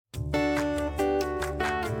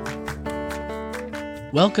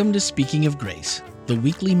Welcome to Speaking of Grace, the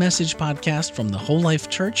weekly message podcast from the Whole Life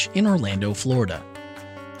Church in Orlando, Florida.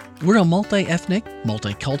 We're a multi-ethnic,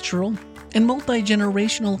 multicultural, and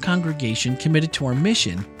multi-generational congregation committed to our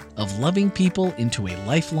mission of loving people into a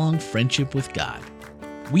lifelong friendship with God.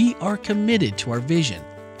 We are committed to our vision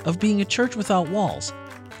of being a church without walls,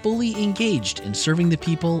 fully engaged in serving the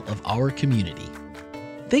people of our community.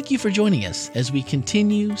 Thank you for joining us as we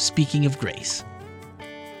continue Speaking of Grace.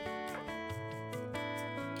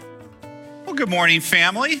 Well, good morning,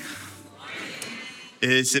 family.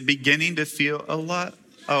 Is it beginning to feel a lot?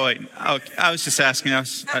 Oh, wait. Okay. I was just asking. I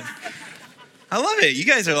love it. You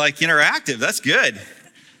guys are like interactive. That's good.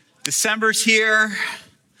 December's here.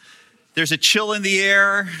 There's a chill in the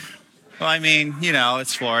air. Well, I mean,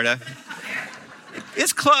 it's Florida.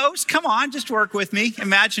 It's close. Come on, just work with me.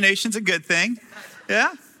 Imagination's a good thing.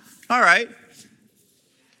 Yeah? All right.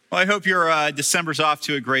 Well, I hope your December's off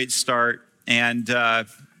to a great start. And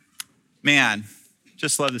man,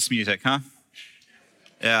 just love this music, huh?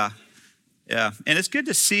 Yeah. And it's good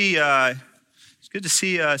to see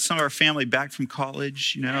some of our family back from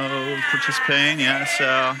college, participating. Yeah,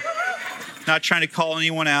 so not trying to call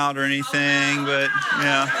anyone out or anything, but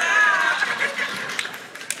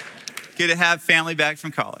good to have family back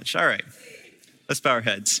from college. All right, let's bow our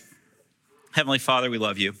heads. Heavenly Father, we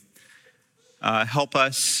love you. Help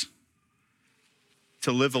us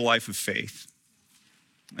to live a life of faith.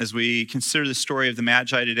 As we consider the story of the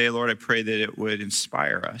Magi today, Lord, I pray that it would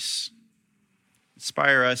inspire us.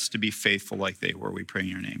 Inspire us to be faithful like they were. We pray in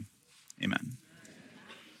your name. Amen.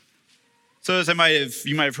 So as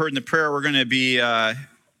you might have heard in the prayer, we're going to be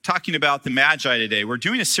talking about the Magi today. We're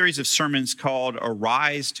doing a series of sermons called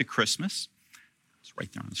Arise to Christmas. It's right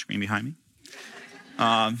there on the screen behind me.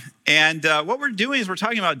 And what we're doing is we're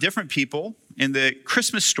talking about different people in the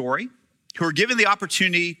Christmas story who are given the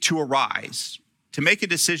opportunity to arise, to make a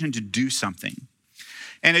decision to do something.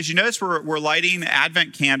 And as you notice, we're lighting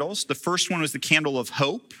Advent candles. The first one was the candle of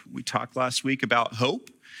hope. We talked last week about hope.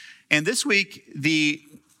 And this week, the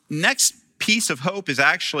next piece of hope is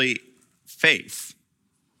actually faith.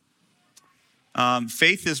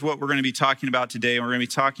 Faith is what we're going to be talking about today. And we're going to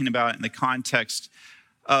be talking about it in the context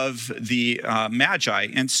of the Magi.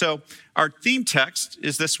 And so our theme text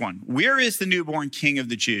is this one. Where is the newborn King of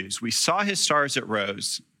the Jews? We saw his stars at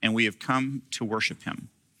rose, and we have come to worship him.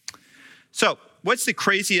 So, what's the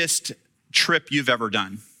craziest trip you've ever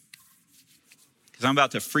done? Because I'm about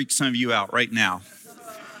to freak some of you out right now.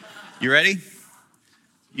 You ready?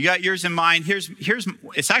 You got yours in mind.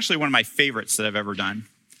 It's actually one of my favorites that I've ever done.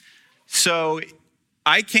 So,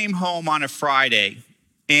 I came home on a Friday,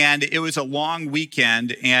 and it was a long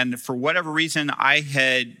weekend, and for whatever reason,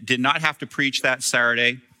 I did not have to preach that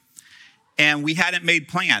Saturday. And we hadn't made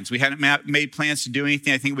plans. We hadn't made plans to do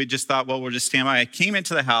anything. I think we just thought, well, we'll just stand by. I came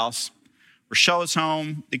into the house. Rochelle was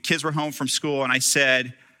home. The kids were home from school. And I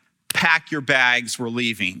said, pack your bags. We're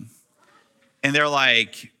leaving. And they're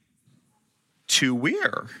like, to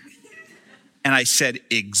where? And I said,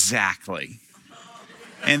 exactly.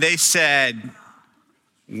 And they said,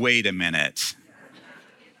 wait a minute.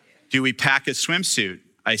 Do we pack a swimsuit?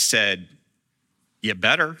 I said, you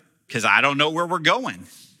better, because I don't know where we're going.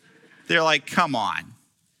 They're like, come on.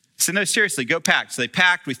 So no, seriously, go pack. So they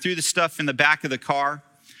packed. We threw the stuff in the back of the car.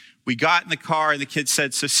 We got in the car, and the kids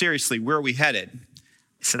said, so seriously, where are we headed? I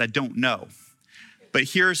said, I don't know. But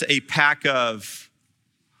here's a pack of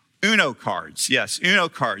Uno cards. Yes, Uno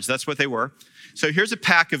cards. That's what they were. So here's a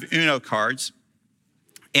pack of Uno cards.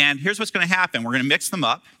 And here's what's going to happen. We're going to mix them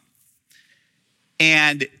up.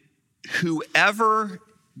 And whoever...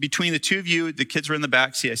 Between the two of you, the kids were in the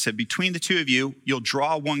back seat. I said, between the two of you, you'll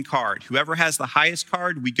draw one card. Whoever has the highest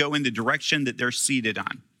card, we go in the direction that they're seated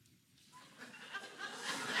on.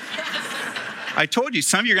 I told you,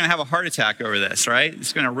 some of you are going to have a heart attack over this, right?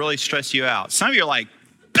 It's going to really stress you out. Some of you are like,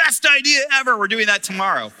 best idea ever. We're doing that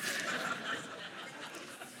tomorrow.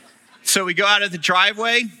 So we go out of the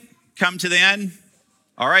driveway, come to the end.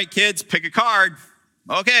 All right, kids, pick a card.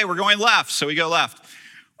 Okay, we're going left. So we go left.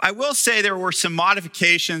 I will say there were some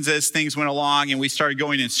modifications as things went along and we started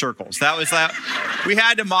going in circles. That was that. We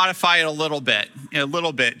had to modify it a little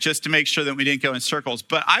bit, just to make sure that we didn't go in circles.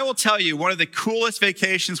 But I will tell you, one of the coolest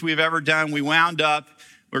vacations we've ever done,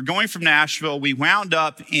 we're going from Nashville, we wound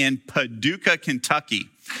up in Paducah, Kentucky,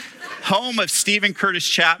 home of Stephen Curtis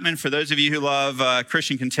Chapman, for those of you who love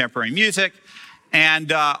Christian contemporary music. And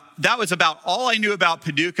that was about all I knew about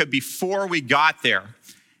Paducah before we got there.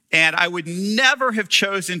 And I would never have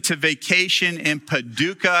chosen to vacation in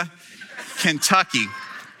Paducah, Kentucky.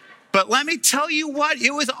 But let me tell you what,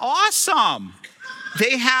 it was awesome.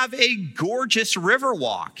 they have a gorgeous river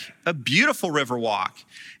walk, a beautiful river walk.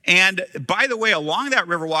 And by the way, along that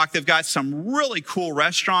river walk, they've got some really cool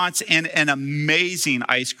restaurants and an amazing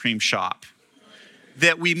ice cream shop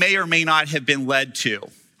that we may or may not have been led to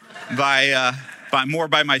by more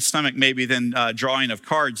by my stomach maybe than drawing of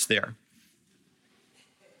cards there.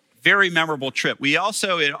 Very memorable trip. We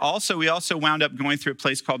also wound up going through a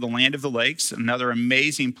place called the Land of the Lakes, another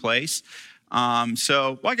amazing place.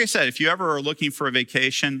 So like I said, if you ever are looking for a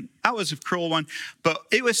vacation, that was a cool one, but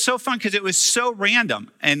it was so fun because it was so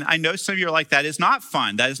random. And I know some of you are like, that is not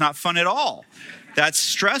fun. That is not fun at all. That's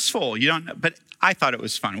stressful. But I thought it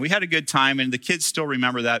was fun. We had a good time, and the kids still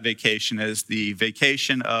remember that vacation as the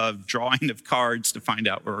vacation of drawing of cards to find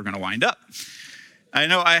out where we're going to wind up. I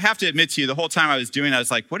know, I have to admit to you, the whole time I was doing it, I was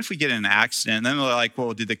like, what if we get in an accident? And then they're like,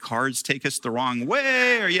 well, did the cards take us the wrong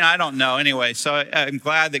way? Or, I don't know. Anyway, so I'm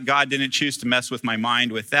glad that God didn't choose to mess with my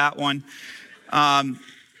mind with that one.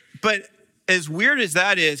 But as weird as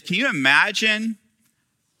that is, can you imagine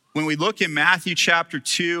when we look in Matthew chapter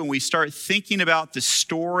 2 and we start thinking about the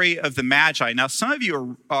story of the Magi? Now, some of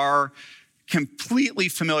you are completely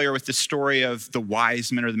familiar with the story of the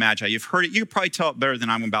wise men or the Magi. You've heard it. You could probably tell it better than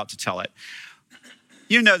I'm about to tell it.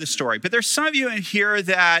 You know the story, but there's some of you in here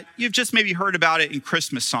that you've just maybe heard about it in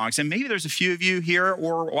Christmas songs. And maybe there's a few of you here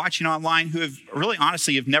or watching online who have really,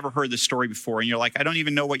 honestly, have never heard the story before. And you're like, I don't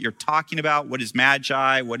even know what you're talking about. What is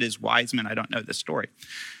Magi? What is wise men? I don't know the story.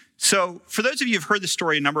 So for those of you who've heard the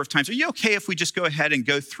story a number of times, are you okay if we just go ahead and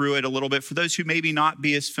go through it a little bit? For those who maybe not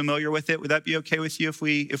be as familiar with it, would that be okay with you if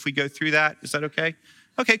we go through that? Is that okay?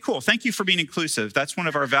 Okay, cool. Thank you for being inclusive. That's one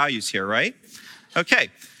of our values here, right? Okay,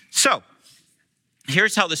 so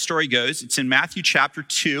here's how the story goes. It's in Matthew chapter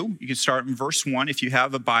 2. You can start in verse 1 if you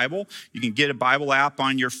have a Bible. You can get a Bible app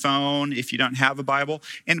on your phone if you don't have a Bible.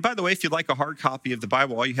 And by the way, if you'd like a hard copy of the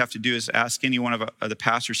Bible, all you have to do is ask any one of the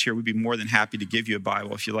pastors here. We'd be more than happy to give you a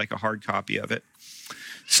Bible if you'd like a hard copy of it.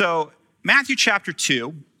 So Matthew chapter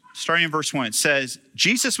 2, starting in verse 1, it says,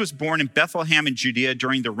 Jesus was born in Bethlehem in Judea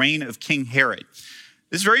during the reign of King Herod.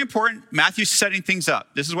 This is very important. Matthew's setting things up.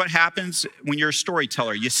 This is what happens when you're a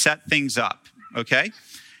storyteller. You set things up. Okay?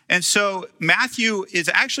 And so Matthew is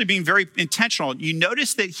actually being very intentional. You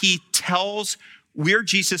notice that he tells where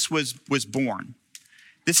Jesus was born.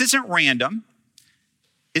 This isn't random.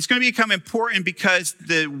 It's going to become important because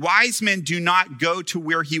the wise men do not go to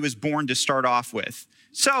where he was born to start off with.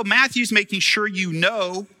 So Matthew's making sure you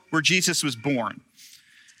know where Jesus was born.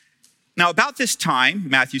 Now, about this time,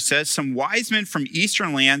 Matthew says, some wise men from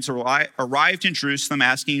eastern lands arrived in Jerusalem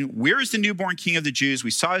asking, where is the newborn king of the Jews?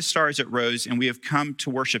 We saw his star as it rose, and we have come to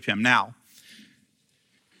worship him. Now,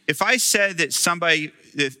 if I said that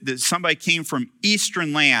somebody came from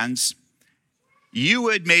eastern lands, you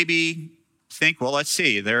would maybe think, well, let's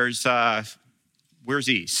see, where's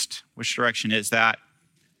east? Which direction is that?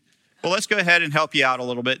 Well, let's go ahead and help you out a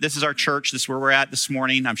little bit. This is our church. This is where we're at this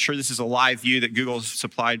morning. I'm sure this is a live view that Google's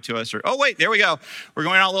supplied to us. Oh, wait, there we go. We're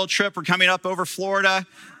going on a little trip. We're coming up over Florida.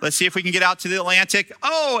 Let's see if we can get out to the Atlantic.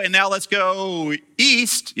 Oh, and now let's go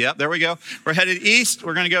east. Yep, there we go. We're headed east.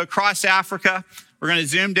 We're going to go across Africa. We're going to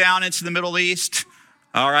zoom down into the Middle East.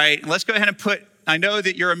 All right, and let's go ahead and I know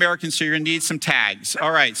that you're American, so you're going to need some tags. All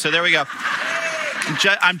right, so there we go.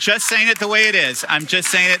 I'm just saying it the way it is. I'm just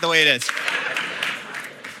saying it the way it is.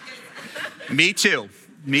 Me too.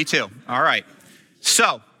 All right.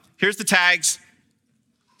 So here's the tags.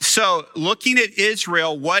 So looking at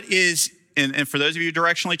Israel, and for those of you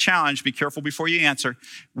directionally challenged, be careful before you answer.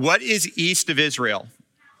 What is east of Israel?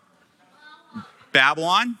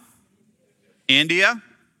 Babylon? India?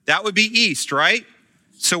 That would be east, right?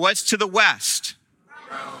 So what's to the west?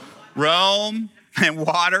 Rome and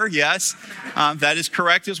water, yes. That is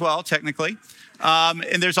correct as well, technically.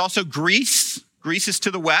 And there's also Greece. Greece is to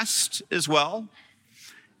the west as well.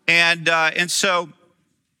 And so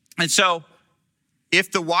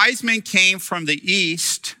if the wise men came from the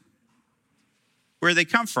east, where did they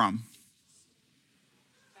come from?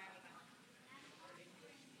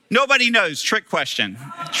 Nobody knows. Trick question.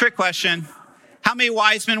 How many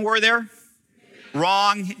wise men were there?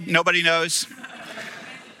 Wrong. Nobody knows.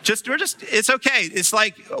 It's okay. It's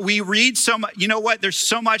like we read so much. You know what? There's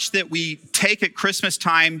so much that we take at Christmas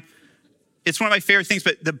time. It's one of my favorite things,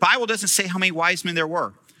 but the Bible doesn't say how many wise men there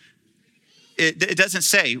were. It doesn't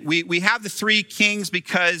say. We have the three kings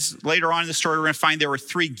because later on in the story, we're going to find there were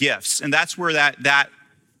three gifts. And that's where that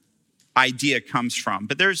idea comes from.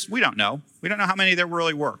 But we don't know. We don't know how many there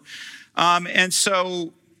really were. And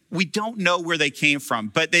so we don't know where they came from.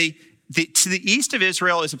 But to the east of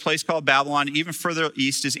Israel is a place called Babylon. Even further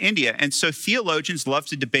east is India. And so theologians love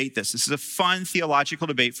to debate this. This is a fun theological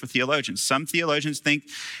debate for theologians. Some theologians think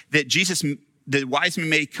that the wise men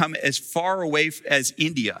may come as far away as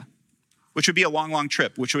India, which would be a long, long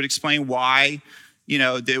trip, which would explain why,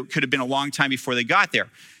 it could have been a long time before they got there.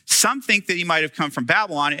 Some think that he might have come from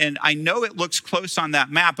Babylon, and I know it looks close on that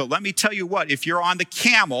map, but let me tell you what, if you're on the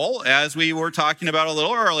camel, as we were talking about a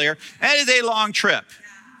little earlier, that is a long trip.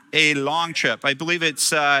 A long trip. I believe I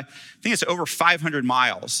think it's over 500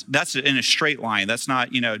 miles. That's in a straight line. That's not,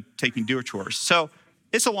 taking detours. So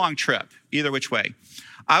it's a long trip, either which way.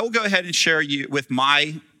 I will go ahead and share you want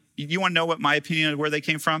to know what my opinion of where they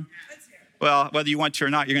came from? Well, whether you want to or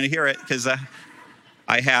not, you're going to hear it because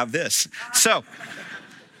I have this. So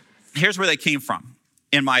here's where they came from,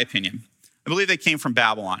 in my opinion. I believe they came from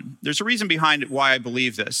Babylon. There's a reason behind why I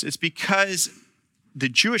believe this. It's because the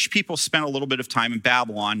Jewish people spent a little bit of time in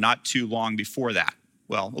Babylon not too long before that.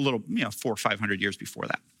 Well, a little, 400 or 500 years before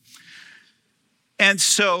that. And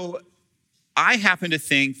so I happen to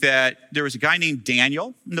think that there was a guy named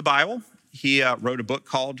Daniel in the Bible. He wrote a book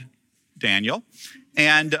called Daniel.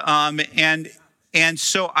 And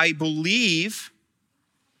so I believe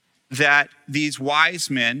that these wise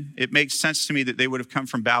men, it makes sense to me that they would have come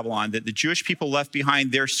from Babylon, that the Jewish people left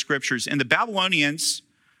behind their scriptures. And the Babylonians,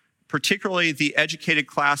 particularly the educated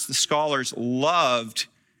class, the scholars, loved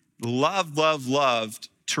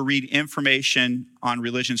to read information on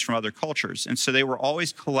religions from other cultures. And so they were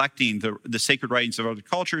always collecting the sacred writings of other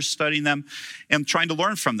cultures, studying them, and trying to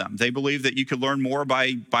learn from them. They believed that you could learn more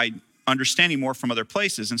by understanding more from other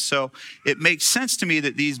places. And so it makes sense to me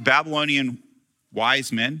that these Babylonian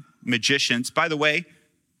wise men, magicians, by the way,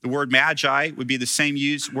 the word magi would be the same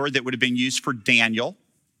word that would have been used for Daniel.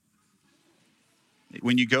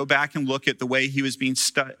 When you go back and look at the way he was being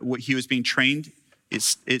trained,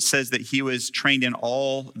 it says that he was trained in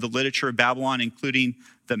all the literature of Babylon, including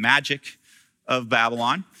the magic of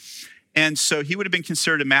Babylon. And so he would have been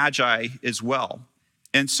considered a magi as well.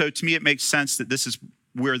 And so to me, it makes sense that this is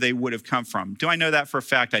where they would have come from. Do I know that for a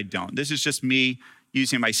fact? I don't. This is just me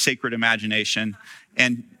using my sacred imagination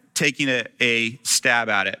and taking a stab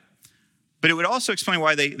at it. But it would also explain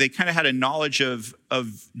why they kind of had a knowledge of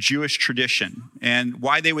Jewish tradition and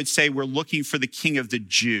why they would say, we're looking for the king of the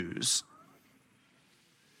Jews.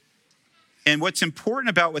 And what's important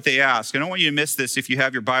about what they ask, I don't want you to miss this if you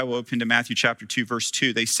have your Bible open to Matthew chapter 2, verse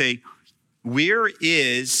 2. They say, where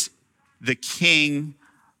is the king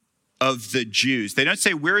of the Jews? They don't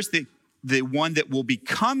say, where is the one that will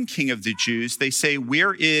become king of the Jews? They say,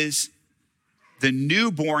 where is the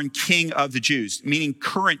newborn king of the Jews, meaning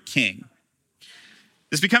current king?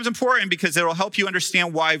 This becomes important because it will help you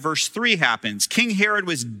understand why verse 3 happens. King Herod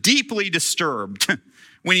was deeply disturbed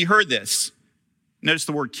when he heard this. Notice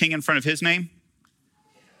the word king in front of his name.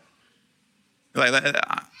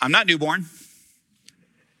 I'm not newborn,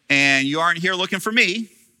 and you aren't here looking for me,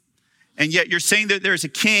 and yet you're saying that there's a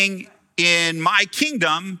king in my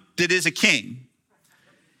kingdom that is a king.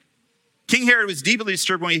 King Herod was deeply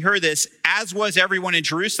disturbed when he heard this, as was everyone in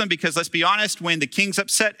Jerusalem, because let's be honest, when the king's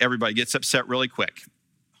upset, everybody gets upset really quick.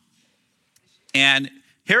 And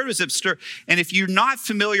Herod was disturbed. And if you're not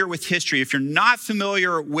familiar with history, if you're not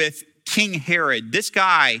familiar with King Herod, this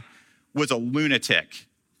guy was a lunatic.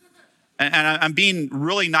 And I'm being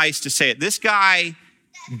really nice to say it. This guy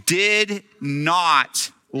did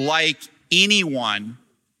not like anyone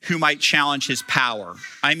who might challenge his power.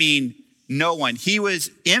 I mean, no one. He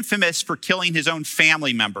was infamous for killing his own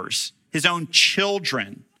family members, his own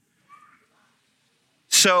children.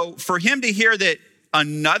 So for him to hear that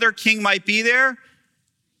another king might be there,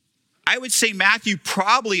 I would say Matthew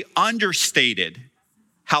probably understated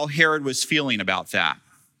how Herod was feeling about that.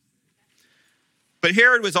 But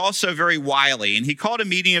Herod was also very wily, and he called a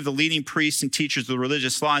meeting of the leading priests and teachers of the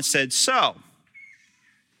religious law and said, so,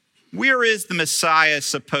 where is the Messiah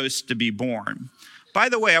supposed to be born? By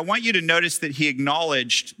the way, I want you to notice that he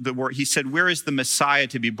acknowledged the word. He said, where is the Messiah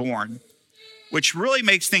to be born? Which really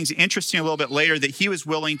makes things interesting a little bit later, that he was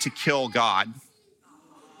willing to kill God.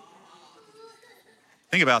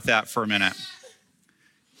 Think about that for a minute.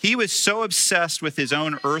 He was so obsessed with his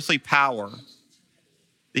own earthly power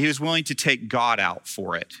that he was willing to take God out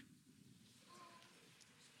for it.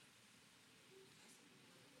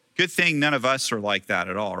 Good thing none of us are like that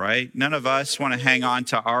at all, right? None of us want to hang on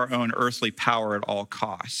to our own earthly power at all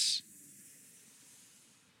costs.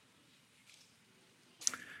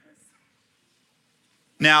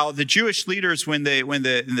 Now, the Jewish leaders, when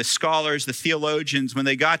the scholars, the theologians, when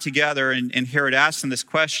they got together and Herod asked them this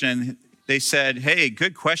question, they said, hey,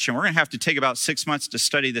 good question. We're going to have to take about 6 months to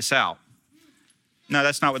study this out. No,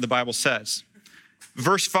 that's not what the Bible says.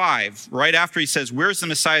 Verse 5, right after he says, where's the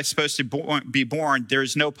Messiah supposed to be born?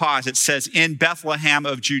 There's no pause. It says, in Bethlehem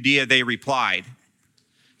of Judea, they replied.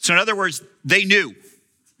 So in other words, they knew.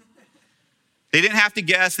 They didn't have to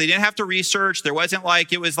guess. They didn't have to research. It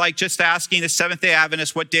was like just asking a Seventh-day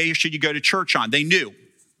Adventist, what day should you go to church on? They knew.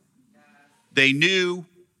 They knew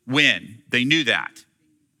when. They knew that.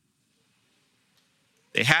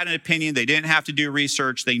 They had an opinion. They didn't have to do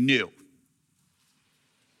research. They knew.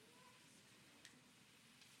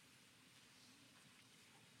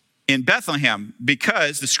 In Bethlehem,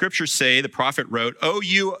 because the scriptures say, the prophet wrote,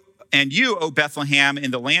 you, O Bethlehem,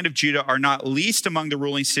 in the land of Judah, are not least among the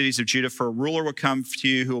ruling cities of Judah, for a ruler will come to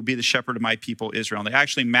you who will be the shepherd of my people Israel. And they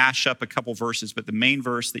actually mash up a couple verses, but the main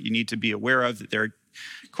verse that you need to be aware of that they're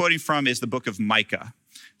quoting from is the book of Micah.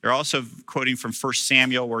 They're also quoting from 1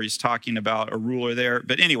 Samuel, where he's talking about a ruler there.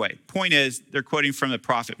 But anyway, point is, they're quoting from the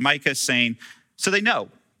prophet Micah saying, so they know.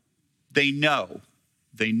 They know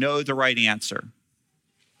the right answer.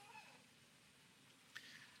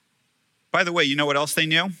 By the way, you know what else they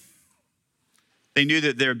knew? They knew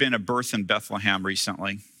that there had been a birth in Bethlehem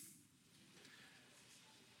recently.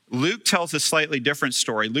 Luke tells a slightly different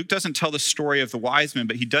story. Luke doesn't tell the story of the wise men,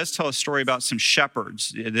 but he does tell a story about some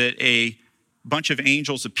shepherds that a bunch of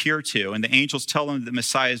angels appear to, and the angels tell them that the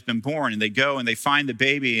Messiah has been born, and they go and they find the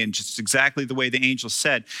baby, and just exactly the way the angels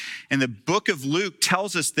said. And the book of Luke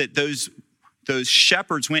tells us that those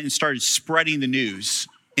shepherds went and started spreading the news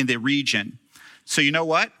in the region. So you know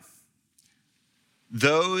what?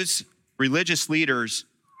 Those religious leaders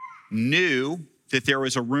knew that there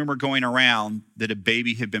was a rumor going around that a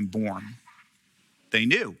baby had been born. They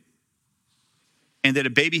knew. And that a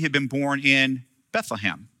baby had been born in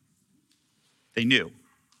Bethlehem. They knew.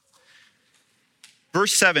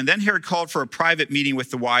 Verse 7, then Herod called for a private meeting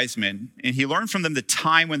with the wise men, and he learned from them the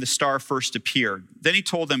time when the star first appeared. Then he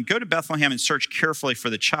told them, go to Bethlehem and search carefully for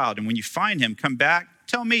the child, and when you find him, come back,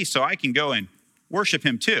 tell me so I can go and worship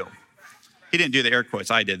him too. He didn't do the air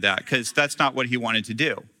quotes. I did that because that's not what he wanted to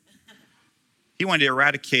do. He wanted to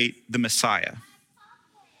eradicate the Messiah.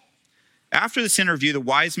 After this interview, the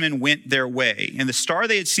wise men went their way, and the star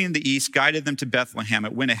they had seen in the east guided them to Bethlehem.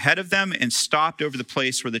 It went ahead of them and stopped over the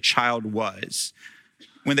place where the child was.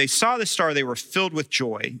 When they saw the star, they were filled with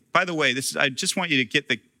joy. By the way, I just want you to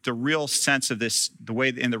get the real sense of this, the way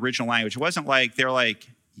in the original language. It wasn't like they're like,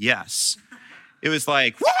 yes. It was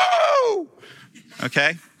like, woo!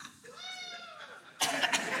 Okay?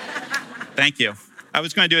 Thank you. I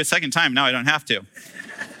was going to do it a second time. Now I don't have to.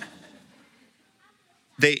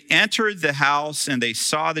 They entered the house and they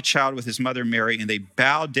saw the child with his mother Mary, and they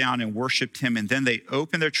bowed down and worshiped him. And then they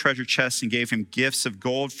opened their treasure chests and gave him gifts of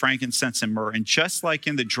gold, frankincense, and myrrh. And just like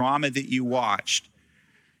in the drama that you watched,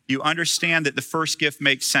 you understand that the first gift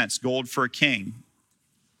makes sense. Gold for a king.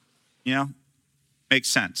 You know, makes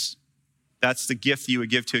sense. That's the gift you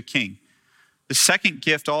would give to a king. The second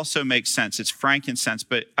gift also makes sense. It's frankincense.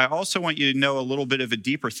 But I also want you to know a little bit of a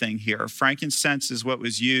deeper thing here. Frankincense is what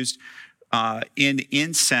was used in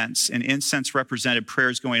incense, and incense represented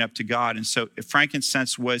prayers going up to God. And so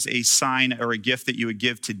frankincense was a sign or a gift that you would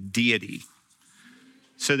give to deity.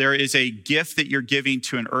 So there is a gift that you're giving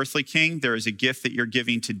to an earthly king. There is a gift that you're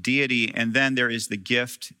giving to deity. And then there is the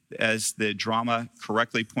gift, as the drama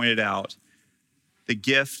correctly pointed out, the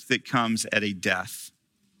gift that comes at a death.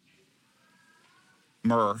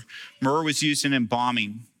 Myrrh. Myrrh was used in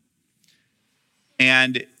embalming.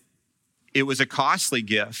 And it was a costly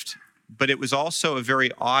gift, but it was also a very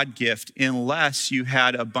odd gift unless you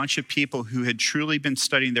had a bunch of people who had truly been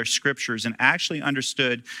studying their scriptures and actually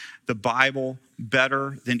understood the Bible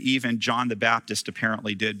better than even John the Baptist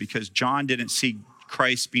apparently did, because John didn't see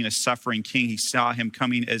Christ being a suffering king. He saw him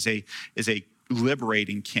coming as a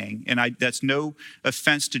liberating king. And that's no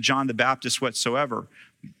offense to John the Baptist whatsoever.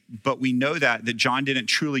 But we know that John didn't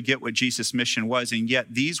truly get what Jesus' mission was. And yet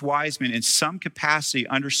these wise men in some capacity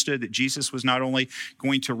understood that Jesus was not only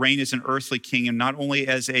going to reign as an earthly king and not only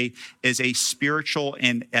as a spiritual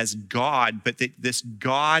and as God, but that this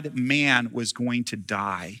God man was going to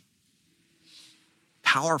die.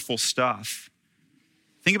 Powerful stuff.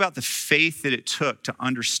 Think about the faith that it took to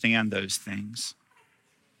understand those things.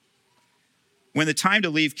 When the time to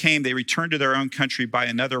leave came, they returned to their own country by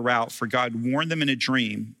another route, for God warned them in a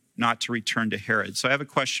dream not to return to Herod. So I have a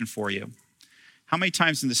question for you. How many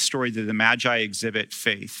times in this story did the Magi exhibit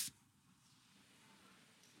faith?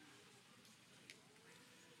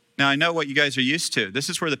 Now, I know what you guys are used to. This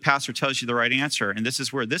is where the pastor tells you the right answer, and this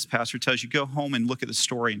is where this pastor tells you go home and look at the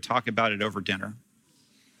story and talk about it over dinner.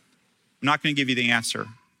 I'm not going to give you the answer.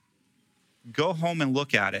 Go home and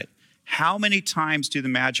look at it. How many times do the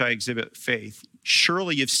Magi exhibit faith?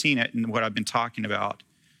 Surely you've seen it in what I've been talking about.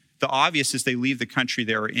 The obvious is they leave the country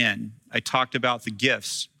they're in. I talked about the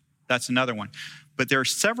gifts. That's another one. But there are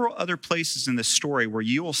several other places in the story where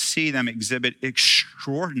you will see them exhibit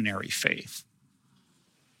extraordinary faith.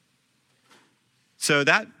 So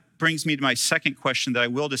that brings me to my second question that I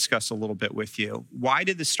will discuss a little bit with you. Why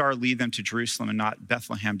did the star lead them to Jerusalem and not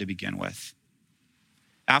Bethlehem to begin with?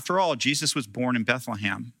 After all, Jesus was born in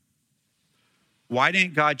Bethlehem. Why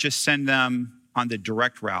didn't God just send them on the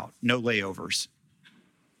direct route, no layovers?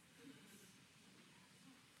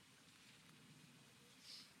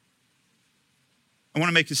 I want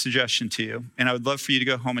to make a suggestion to you, and I would love for you to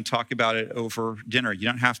go home and talk about it over dinner. You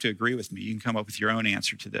don't have to agree with me. You can come up with your own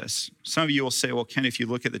answer to this. Some of you will say, well, Ken, if you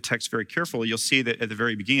look at the text very carefully, you'll see that at the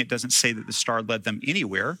very beginning, it doesn't say that the star led them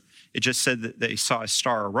anywhere. It just said that they saw a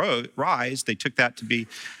star rise. They took that to be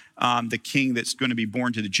the king that's going to be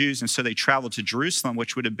born to the Jews, and so they traveled to Jerusalem,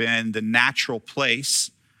 which would have been the natural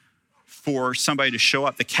place for somebody to show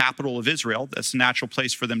up, the capital of Israel. That's a natural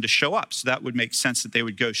place for them to show up. So that would make sense that they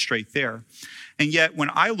would go straight there. And yet,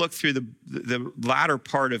 when I look through the latter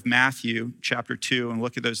part of Matthew chapter 2 and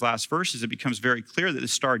look at those last verses, it becomes very clear that the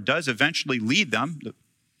star does eventually lead them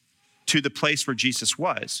to the place where Jesus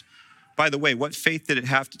was. By the way, what faith did it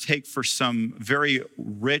have to take for some very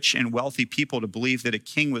rich and wealthy people to believe that a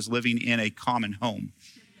king was living in a common home?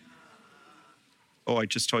 Oh, I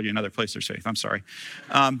just told you another place there's faith. I'm sorry.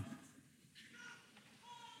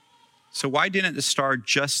 So why didn't the star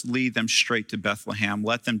just lead them straight to Bethlehem,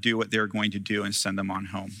 let them do what they're going to do and send them on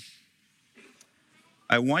home?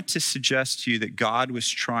 I want to suggest to you that God was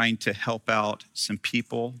trying to help out some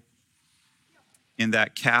people in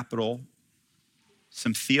that capital,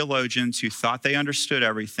 some theologians who thought they understood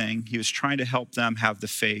everything. He was trying to help them have the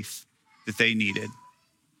faith that they needed.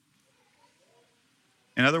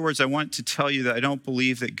 In other words, I want to tell you that I don't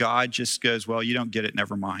believe that God just goes, well, you don't get it,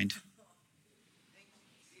 never mind.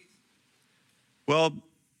 Well,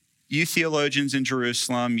 you theologians in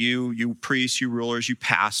Jerusalem, you priests, you rulers, you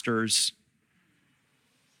pastors,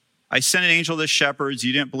 I sent an angel to the shepherds.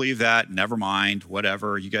 You didn't believe that. Never mind,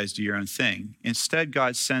 whatever. You guys do your own thing. Instead,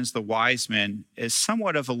 God sends the wise men as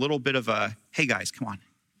somewhat of a little bit of a, hey guys, come on.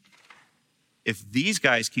 If these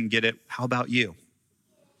guys can get it, how about you?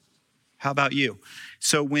 How about you?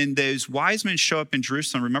 So when those wise men show up in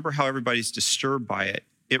Jerusalem, remember how everybody's disturbed by it.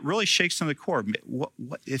 It really shakes them to the core.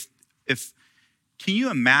 What if can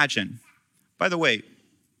you imagine? By the way,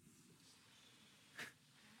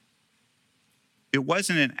 it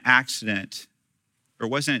wasn't an accident or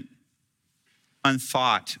wasn't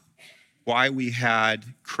unthought why we had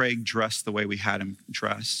Craig dressed the way we had him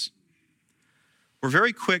dress. We're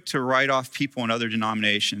very quick to write off people in other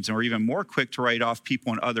denominations, and we're even more quick to write off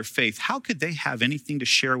people in other faiths. How could they have anything to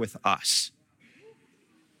share with us?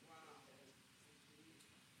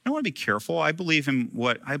 I want to be careful. I believe in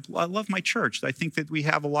I love my church. I think that we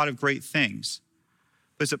have a lot of great things.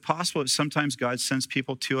 But is it possible that sometimes God sends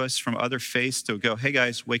people to us from other faiths to go, hey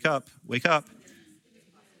guys, wake up, wake up.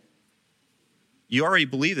 You already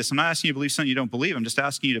believe this. I'm not asking you to believe something you don't believe. I'm just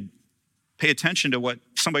asking you to pay attention to what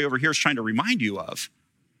somebody over here is trying to remind you of.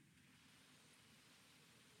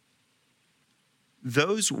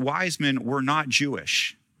 Those wise men were not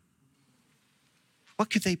Jewish. What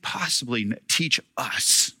could they possibly teach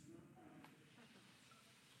us?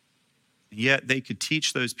 And yet they could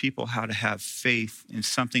teach those people how to have faith in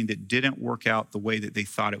something that didn't work out the way that they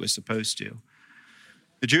thought it was supposed to.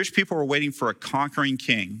 The Jewish people were waiting for a conquering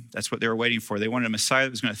king. That's what they were waiting for. They wanted a Messiah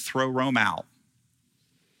that was going to throw Rome out.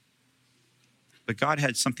 But God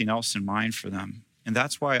had something else in mind for them. And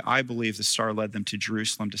that's why I believe the star led them to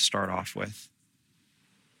Jerusalem to start off with.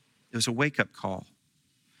 It was a wake-up call.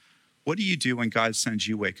 What do you do when God sends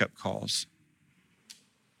you wake-up calls?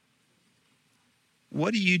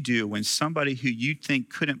 What do you do when somebody who you think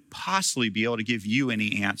couldn't possibly be able to give you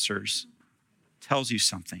any answers tells you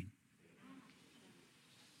something?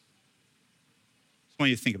 Just want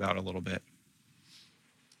you to think about it a little bit.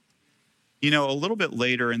 You know, a little bit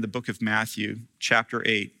later in the book of Matthew, chapter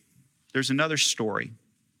 8, there's another story.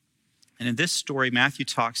 And in this story, Matthew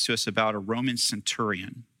talks to us about a Roman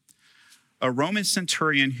centurion. A Roman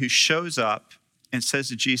centurion who shows up and says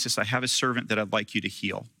to Jesus, I have a servant that I'd like you to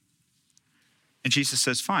heal. And Jesus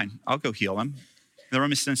says, fine, I'll go heal him. And the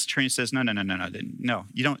Roman centurion says, no,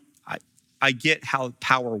 you don't. I get how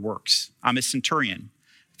power works. I'm a centurion.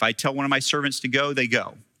 If I tell one of my servants to go, they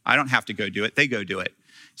go. I don't have to go do it. They go do it.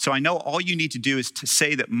 So I know all you need to do is to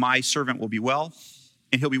say that my servant will be well,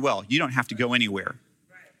 and he'll be well. You don't have to go anywhere.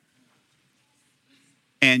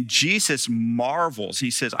 And Jesus marvels.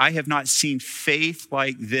 He says, I have not seen faith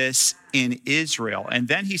like this in Israel. And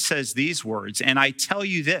then he says these words, and I tell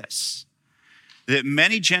you this, that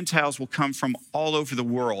many Gentiles will come from all over the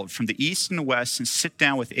world, from the east and the west, and sit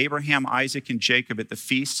down with Abraham, Isaac, and Jacob at the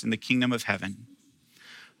feast in the kingdom of heaven.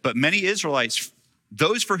 But many Israelites,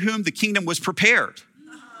 those for whom the kingdom was prepared,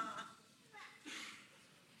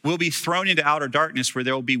 will be thrown into outer darkness where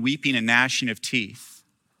there will be weeping and gnashing of teeth.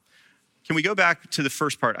 Can we go back to the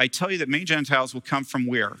first part? I tell you that many Gentiles will come from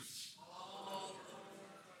where?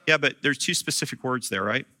 Yeah, but there's two specific words there,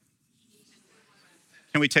 right?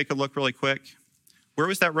 Can we take a look really quick? Where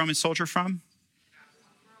was that Roman soldier from?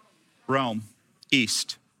 Rome,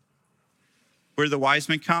 east. Where did the wise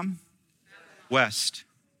men come? West.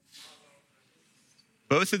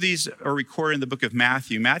 Both of these are recorded in the book of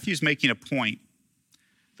Matthew. Matthew's making a point.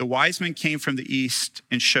 The wise men came from the east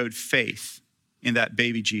and showed faith in that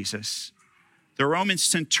baby Jesus. The Roman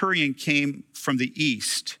centurion came from the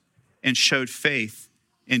east and showed faith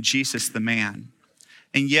in Jesus the man.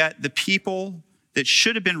 And yet the people that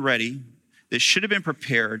should have been ready, that should have been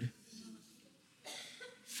prepared,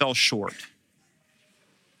 fell short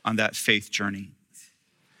on that faith journey.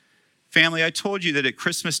 Family, I told you that at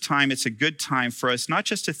Christmas time, it's a good time for us not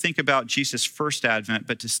just to think about Jesus' first advent,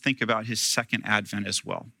 but to think about his second advent as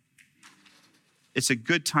well. It's a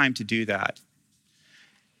good time to do that.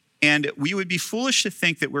 And we would be foolish to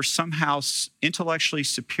think that we're somehow intellectually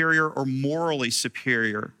superior or morally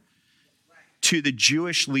superior to the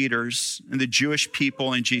Jewish leaders and the Jewish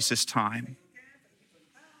people in Jesus' time.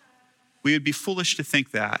 We would be foolish to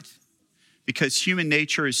think that because human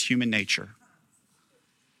nature is human nature.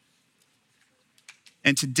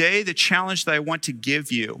 And today, the challenge that I want to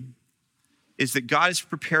give you is that God has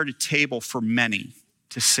prepared a table for many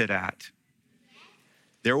to sit at.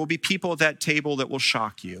 There will be people at that table that will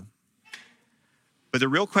shock you. But the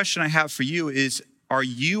real question I have for you is, are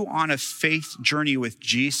you on a faith journey with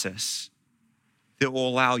Jesus that will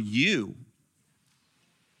allow you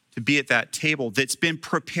to be at that table that's been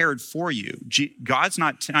prepared for you? God's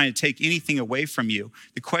not trying to take anything away from you.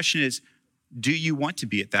 The question is, do you want to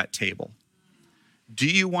be at that table? Do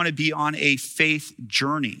you want to be on a faith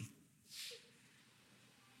journey?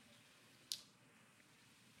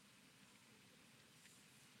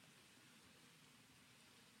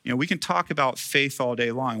 You know, we can talk about faith all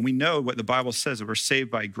day long. We know what the Bible says, that we're saved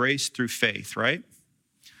by grace through faith, right?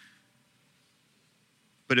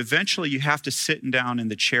 But eventually you have to sit down in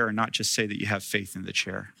the chair and not just say that you have faith in the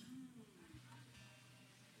chair.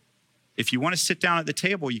 If you want to sit down at the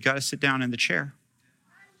table, you got to sit down in the chair.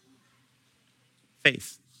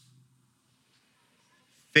 Faith.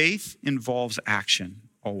 Faith involves action,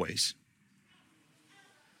 always.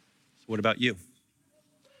 So what about you?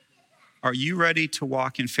 Are you ready to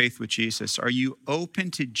walk in faith with Jesus? Are you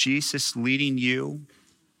open to Jesus leading you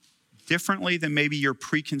differently than maybe your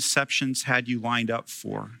preconceptions had you lined up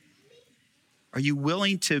for? Are you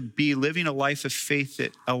willing to be living a life of faith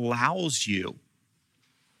that allows you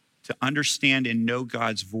to understand and know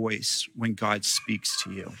God's voice when God speaks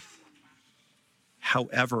to you,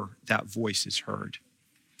 however that voice is heard?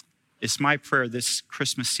 It's my prayer this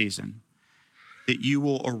Christmas season that you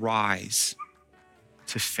will arise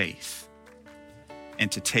to faith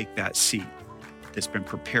and to take that seat that's been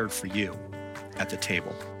prepared for you at the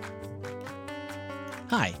table.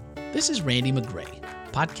 Hi, this is Randy McGray,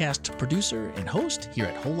 podcast producer and host here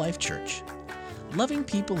at Whole Life Church. Loving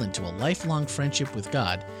people into a lifelong friendship with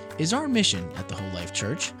God is our mission at the Whole Life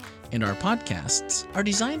Church, and our podcasts are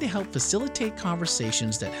designed to help facilitate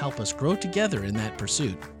conversations that help us grow together in that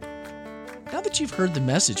pursuit. Now that you've heard the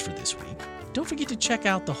message for this week, don't forget to check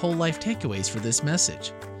out the Whole Life takeaways for this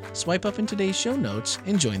message. Swipe up in today's show notes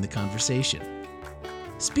and join the conversation.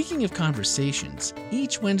 Speaking of conversations,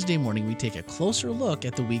 each Wednesday morning we take a closer look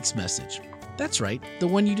at the week's message. That's right, the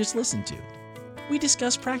one you just listened to. We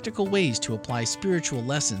discuss practical ways to apply spiritual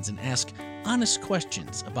lessons and ask honest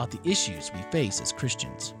questions about the issues we face as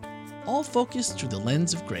Christians, all focused through the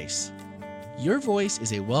lens of grace. Your voice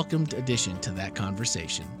is a welcomed addition to that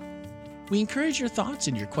conversation. We encourage your thoughts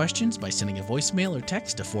and your questions by sending a voicemail or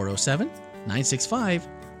text to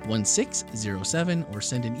 407-965-1607 or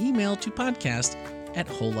send an email to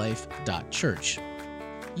podcast@wholelife.church.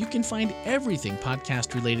 You can find everything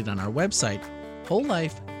podcast related on our website,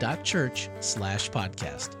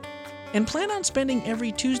 wholelife.church/podcast. And plan on spending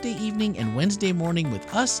every Tuesday evening and Wednesday morning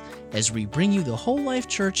with us as we bring you the Whole Life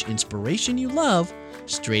Church inspiration you love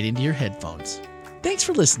straight into your headphones. Thanks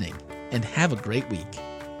for listening and have a great week.